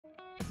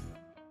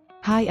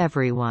Hi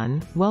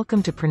everyone,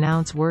 welcome to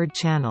Pronounce Word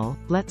channel.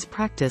 Let's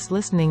practice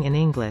listening in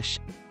English.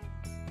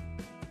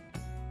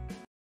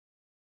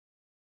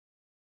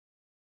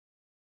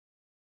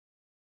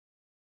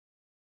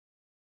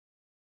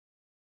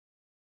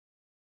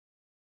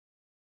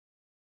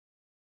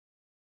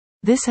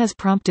 This has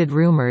prompted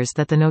rumors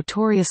that the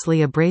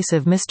notoriously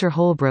abrasive Mr.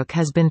 Holbrook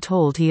has been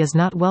told he is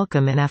not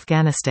welcome in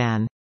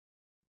Afghanistan.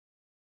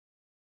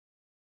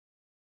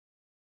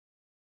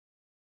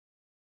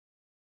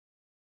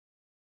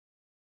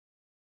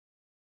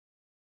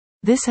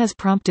 This has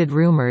prompted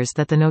rumors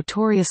that the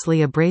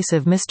notoriously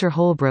abrasive Mr.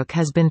 Holbrook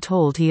has been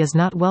told he is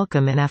not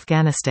welcome in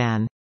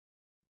Afghanistan.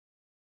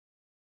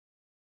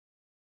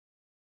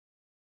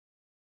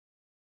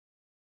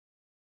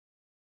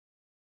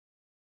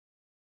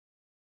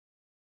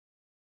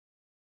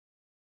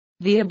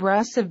 The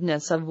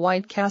abrasiveness of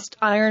white cast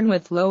iron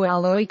with low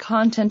alloy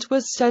content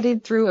was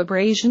studied through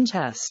abrasion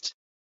test.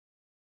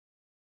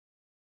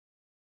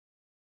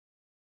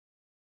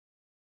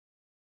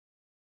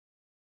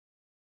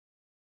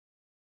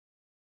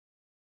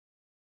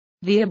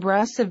 The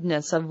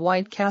abrasiveness of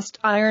white cast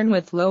iron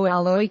with low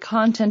alloy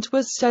content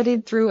was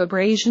studied through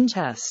abrasion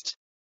test.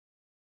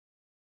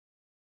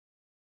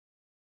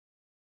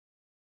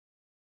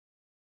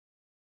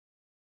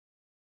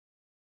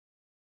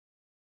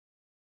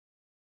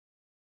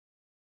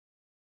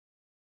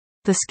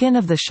 The skin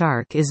of the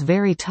shark is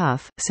very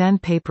tough,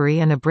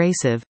 sandpapery and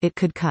abrasive, it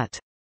could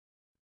cut.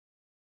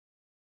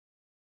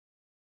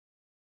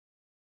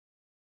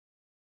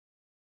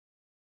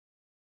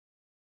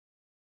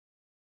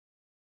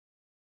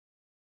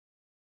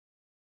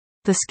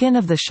 The skin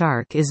of the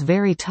shark is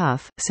very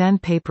tough,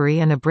 sandpapery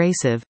and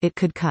abrasive, it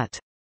could cut.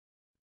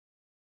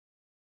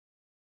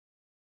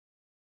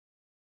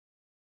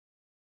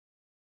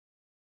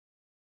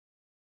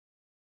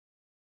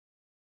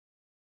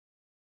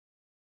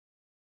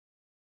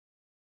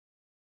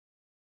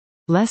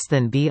 Less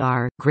than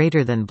Br,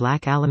 greater than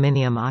black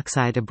aluminium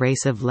oxide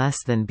abrasive.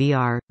 Less than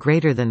Br,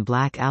 greater than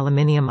black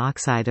aluminium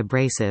oxide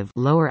abrasive.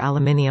 Lower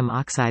aluminium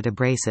oxide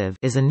abrasive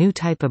is a new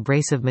type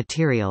abrasive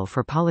material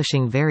for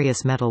polishing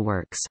various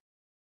metalworks.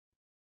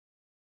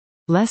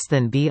 Less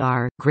than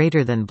Br,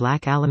 greater than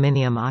black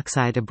aluminium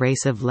oxide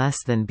abrasive. Less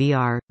than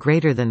Br,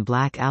 greater than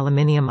black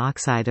aluminium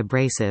oxide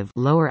abrasive.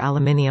 Lower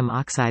aluminium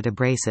oxide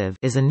abrasive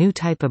is a new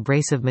type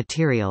abrasive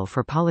material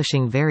for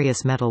polishing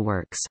various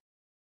metalworks.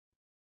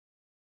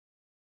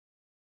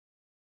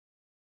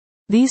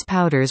 These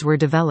powders were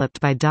developed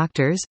by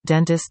doctors,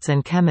 dentists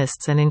and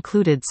chemists and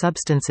included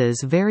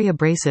substances very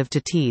abrasive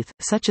to teeth,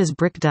 such as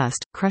brick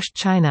dust, crushed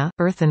china,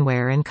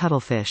 earthenware and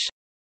cuttlefish.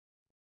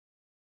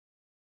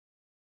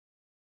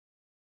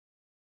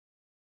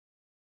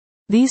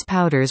 These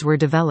powders were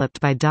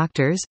developed by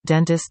doctors,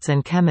 dentists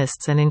and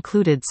chemists and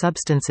included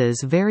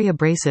substances very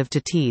abrasive to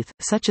teeth,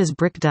 such as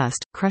brick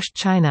dust, crushed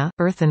china,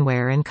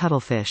 earthenware and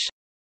cuttlefish.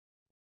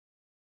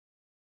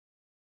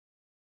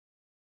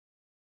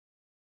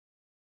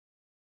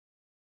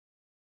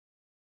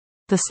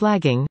 The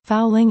slagging,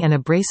 fouling and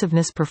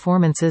abrasiveness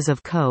performances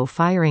of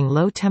co-firing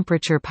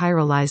low-temperature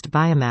pyrolyzed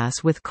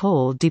biomass with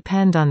coal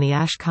depend on the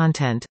ash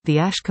content, the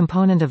ash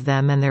component of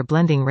them and their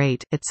blending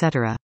rate,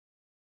 etc.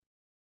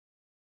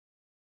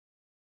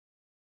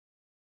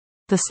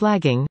 The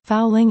slagging,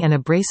 fouling and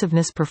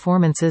abrasiveness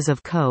performances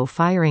of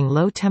co-firing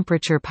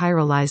low-temperature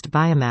pyrolyzed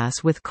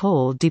biomass with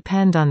coal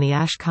depend on the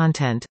ash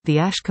content, the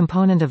ash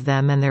component of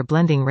them and their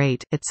blending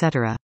rate,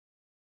 etc.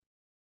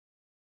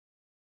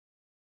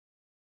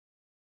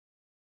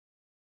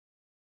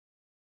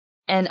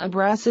 An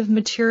abrasive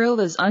material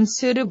is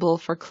unsuitable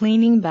for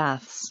cleaning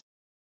baths.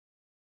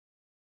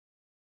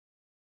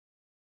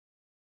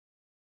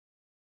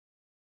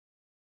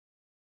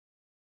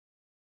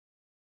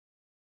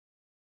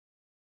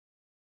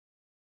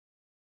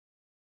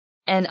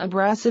 An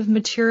abrasive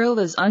material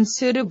is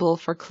unsuitable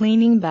for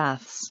cleaning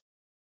baths.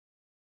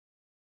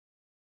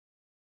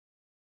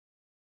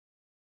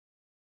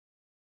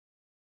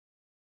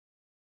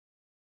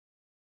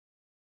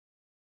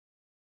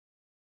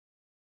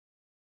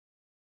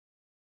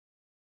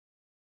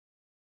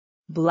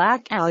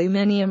 Black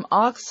aluminium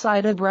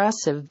oxide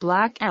abrasive.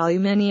 Black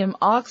aluminium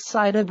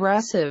oxide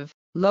abrasive,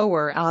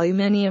 lower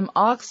aluminium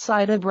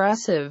oxide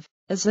abrasive,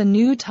 is a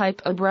new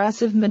type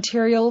abrasive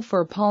material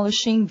for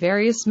polishing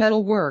various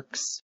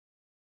metalworks.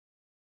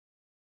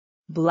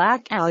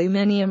 Black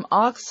aluminium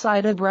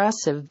oxide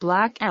abrasive.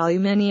 Black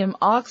aluminium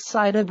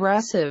oxide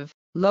abrasive,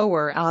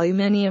 lower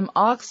aluminium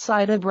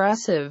oxide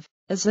abrasive,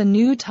 is a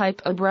new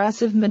type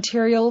abrasive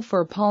material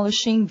for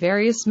polishing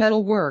various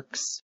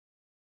metalworks.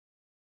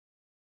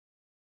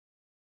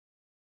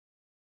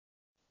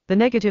 The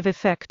negative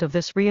effect of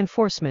this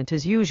reinforcement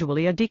is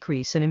usually a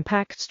decrease in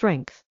impact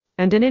strength,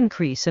 and an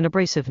increase in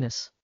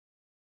abrasiveness.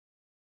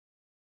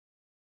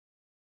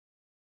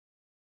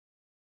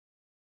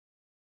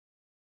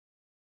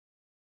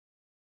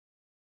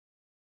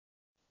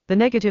 The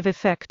negative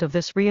effect of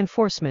this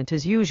reinforcement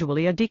is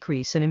usually a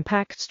decrease in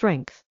impact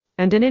strength,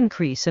 and an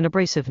increase in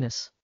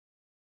abrasiveness.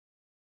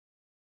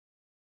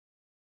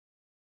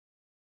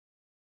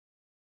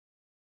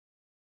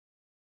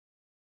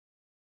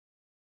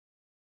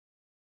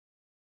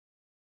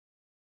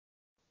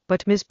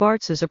 But Ms.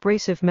 Bartz's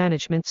abrasive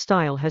management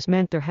style has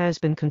meant there has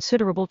been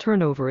considerable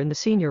turnover in the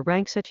senior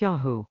ranks at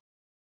Yahoo.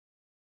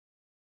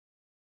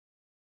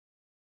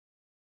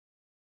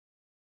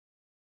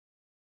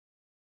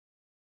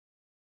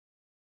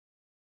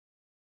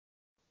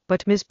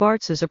 But Ms.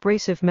 Bartz's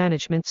abrasive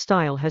management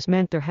style has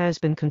meant there has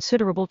been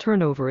considerable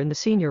turnover in the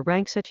senior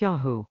ranks at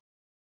Yahoo.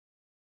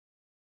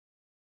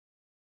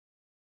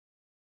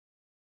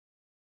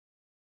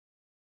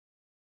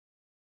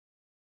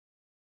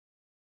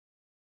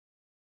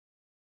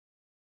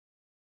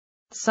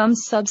 Some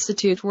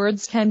substitute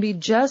words can be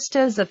just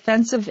as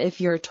offensive if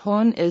your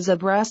tone is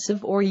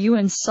abrasive or you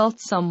insult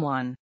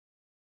someone.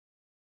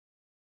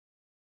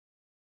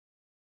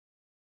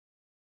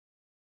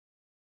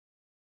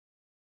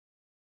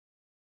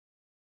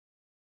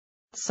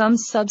 Some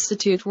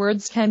substitute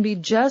words can be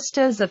just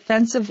as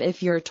offensive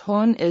if your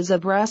tone is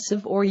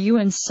abrasive or you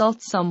insult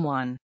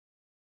someone.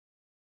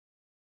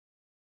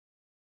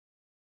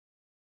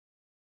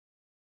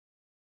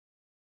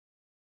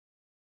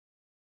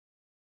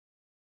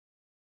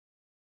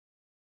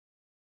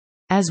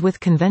 As with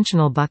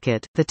conventional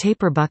bucket, the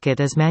taper bucket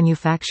is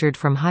manufactured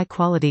from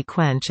high-quality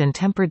quench and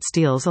tempered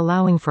steels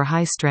allowing for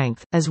high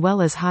strength, as well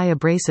as high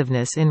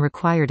abrasiveness in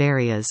required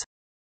areas.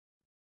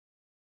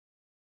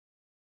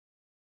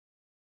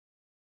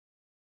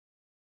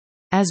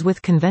 As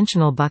with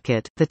conventional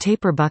bucket, the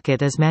taper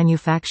bucket is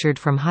manufactured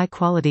from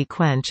high-quality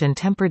quench and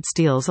tempered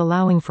steels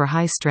allowing for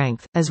high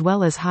strength, as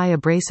well as high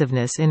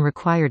abrasiveness in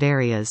required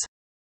areas.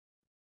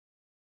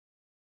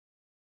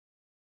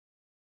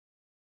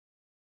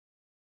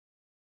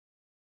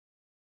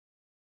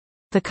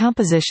 The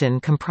composition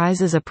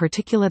comprises a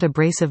particulate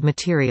abrasive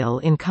material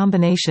in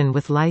combination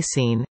with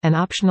lysine, an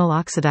optional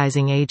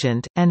oxidizing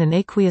agent, and an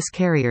aqueous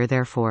carrier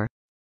therefore.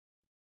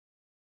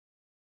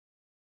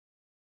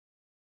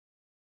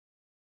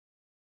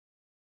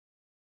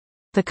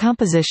 The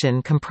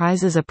composition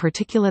comprises a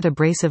particulate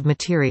abrasive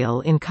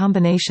material in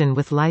combination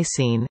with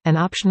lysine, an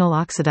optional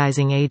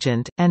oxidizing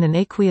agent, and an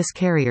aqueous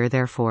carrier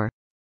therefore.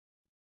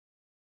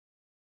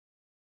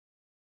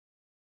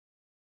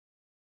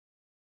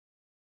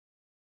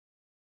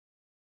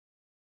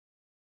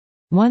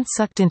 Once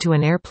sucked into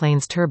an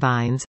airplane's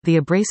turbines, the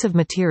abrasive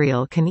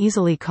material can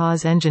easily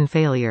cause engine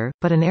failure,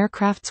 but an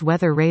aircraft's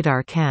weather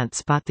radar can't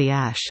spot the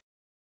ash.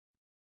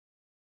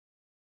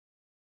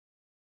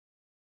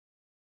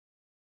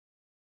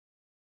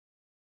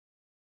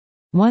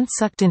 Once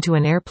sucked into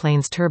an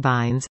airplane's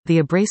turbines, the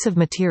abrasive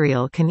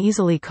material can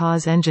easily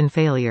cause engine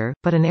failure,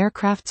 but an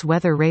aircraft's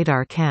weather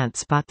radar can't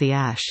spot the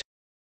ash.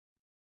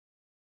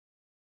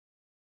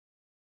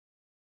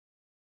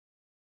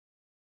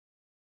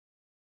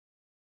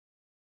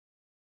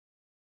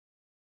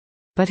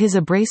 But his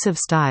abrasive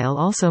style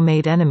also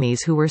made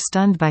enemies who were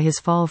stunned by his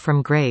fall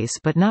from grace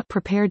but not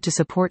prepared to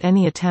support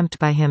any attempt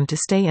by him to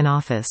stay in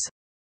office.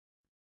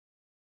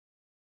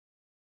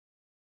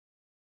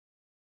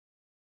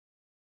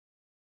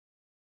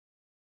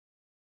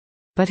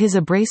 But his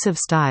abrasive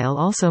style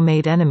also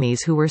made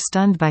enemies who were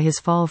stunned by his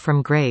fall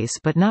from grace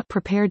but not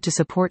prepared to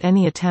support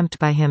any attempt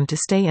by him to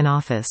stay in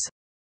office.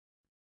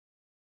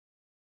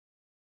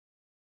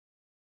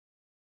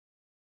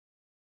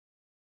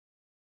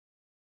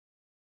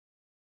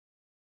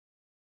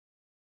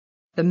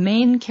 The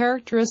main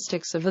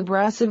characteristics of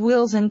abrasive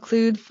wheels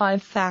include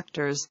 5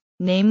 factors,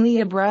 namely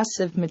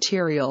abrasive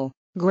material,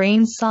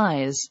 grain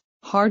size,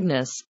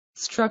 hardness,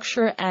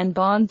 structure and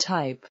bond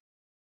type.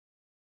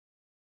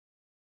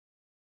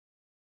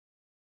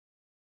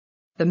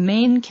 The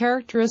main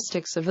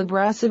characteristics of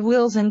abrasive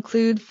wheels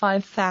include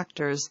 5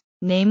 factors,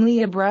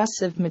 namely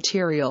abrasive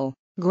material,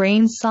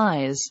 grain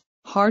size,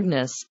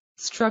 hardness,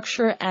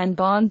 structure and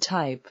bond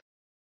type.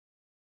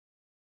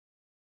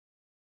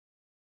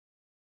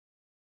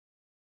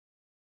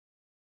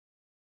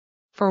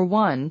 For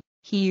one,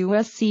 he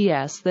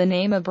uses the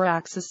name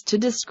abrasive to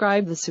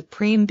describe the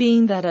supreme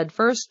being that had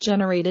first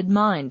generated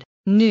mind,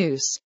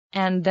 nous,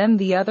 and then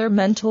the other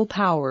mental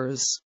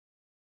powers.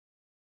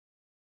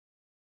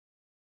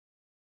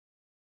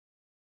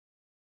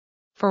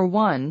 For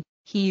one,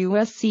 he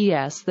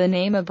uses the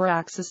name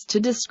abrasive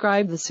to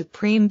describe the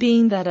supreme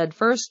being that had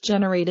first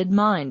generated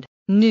mind,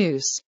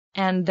 nous,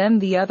 and then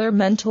the other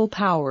mental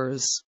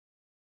powers.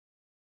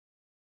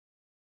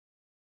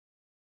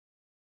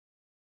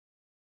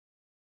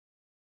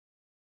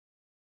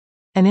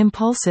 An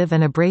impulsive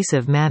and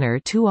abrasive manner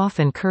too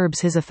often curbs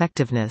his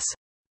effectiveness.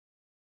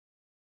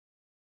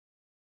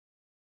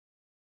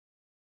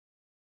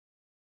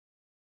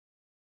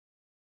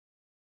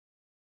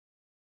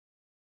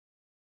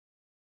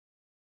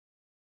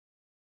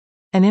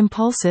 An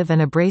impulsive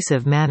and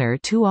abrasive manner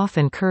too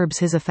often curbs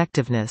his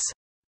effectiveness.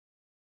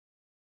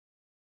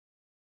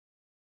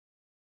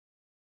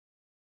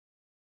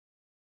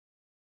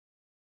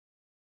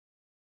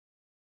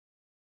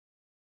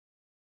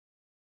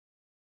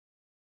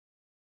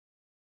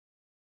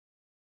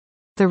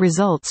 The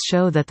results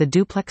show that the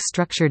duplex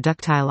structure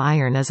ductile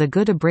iron is a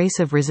good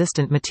abrasive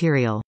resistant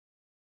material.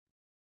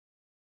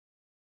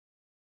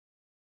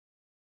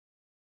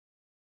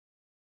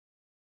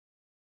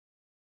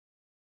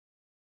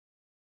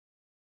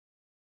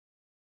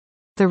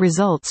 The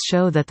results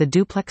show that the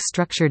duplex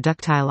structure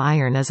ductile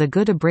iron is a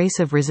good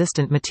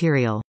abrasive-resistant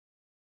material.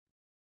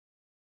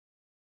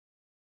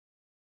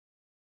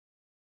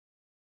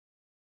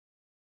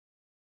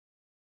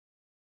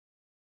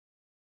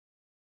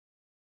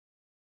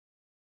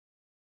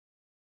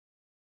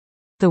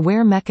 The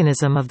wear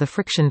mechanism of the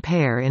friction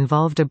pair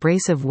involved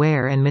abrasive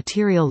wear and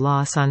material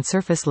loss on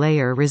surface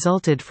layer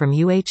resulted from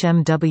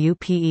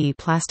UHMWPE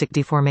plastic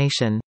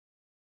deformation.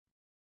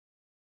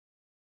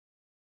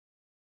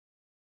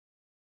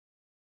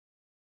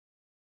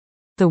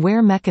 The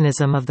wear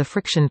mechanism of the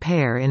friction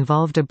pair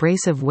involved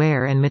abrasive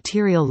wear and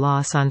material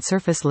loss on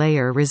surface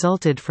layer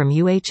resulted from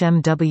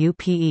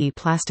UHMWPE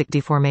plastic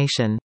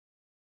deformation.